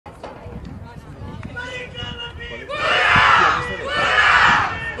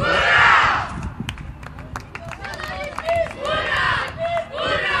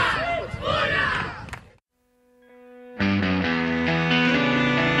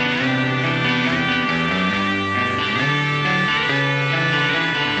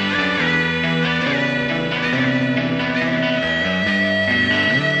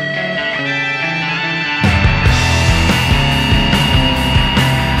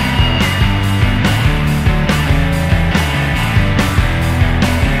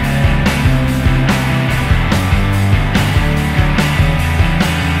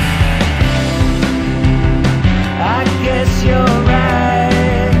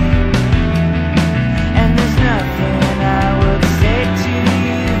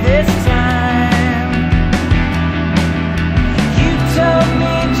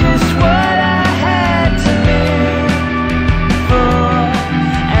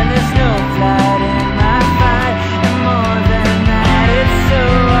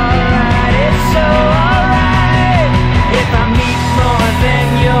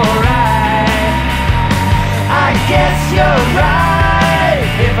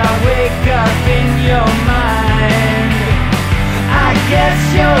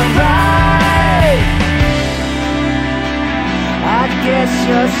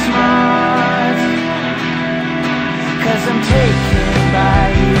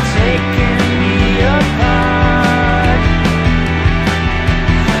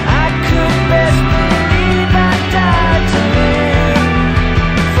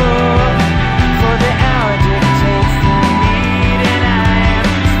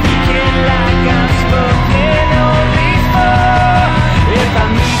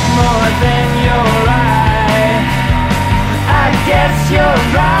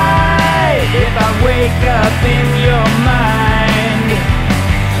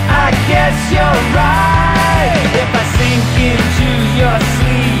guess you're right. If I sink into your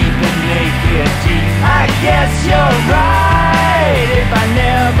sleep and make it deep, I guess you're right. If I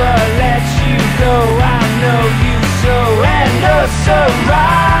never let you go, I'll know you so and oh so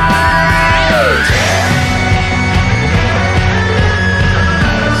right.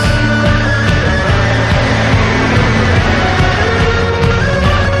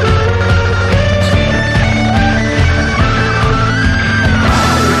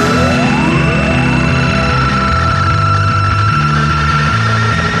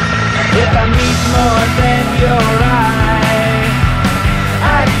 If I meet more than your eye,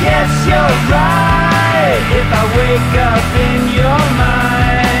 I guess you're right. If I wake up in your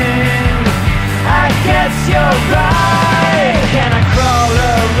mind, I guess you're right. Can I crawl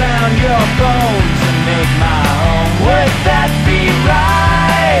around your bones and make my home? Would that be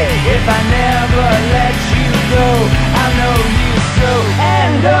right? If I never let you go, I know you so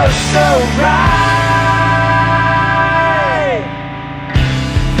and oh so right.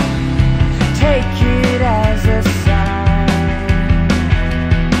 Take it as a sign,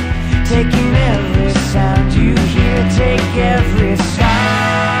 taking every sound you hear, take every sign.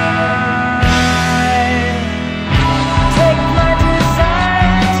 Take my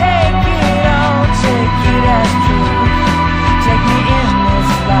design, take it all, take it as true. Take me in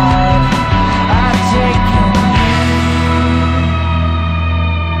this life, I've taken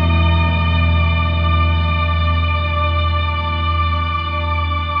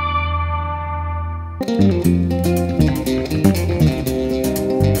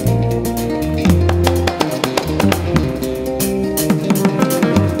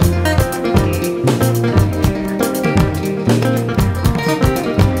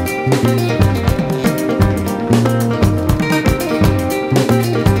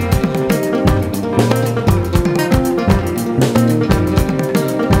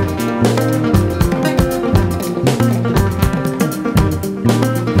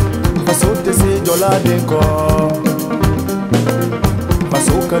denko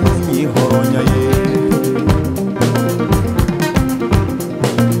Pasoka nunyi horonya ye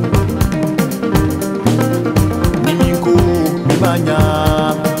Niminku mibanya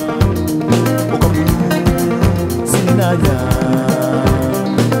Okamunyu sininanya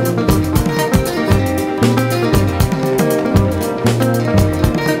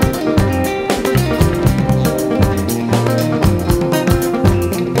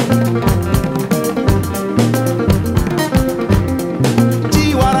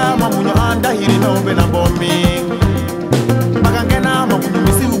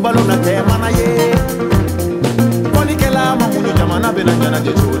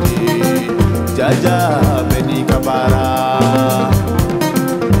Jaja beni kabara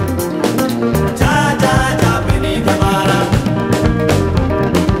Jaja beni kabara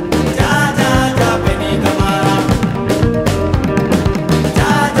Jaja beni kabara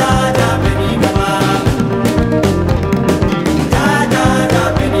Jaja beni kabara Jaja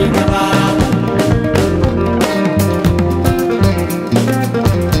beni kabara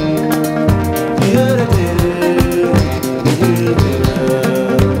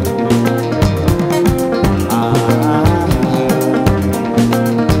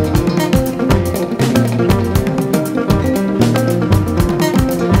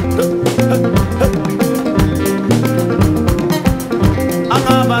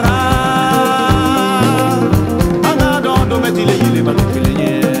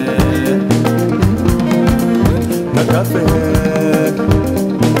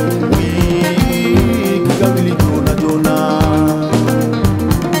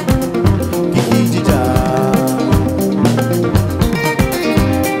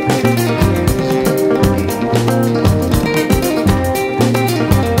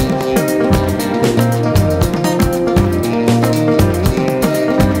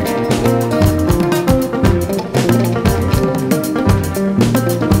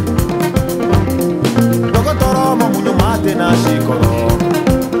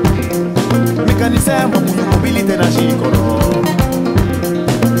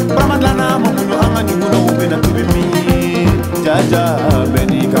Jaja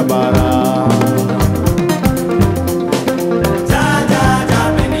beni kabara Jaja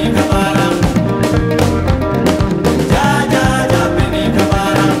beni kabara Jaja beni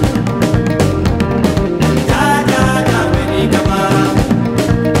kabara Jaja beni kabara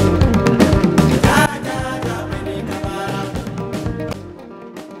Jaja beni kabara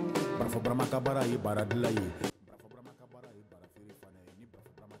Para kabara ibara dila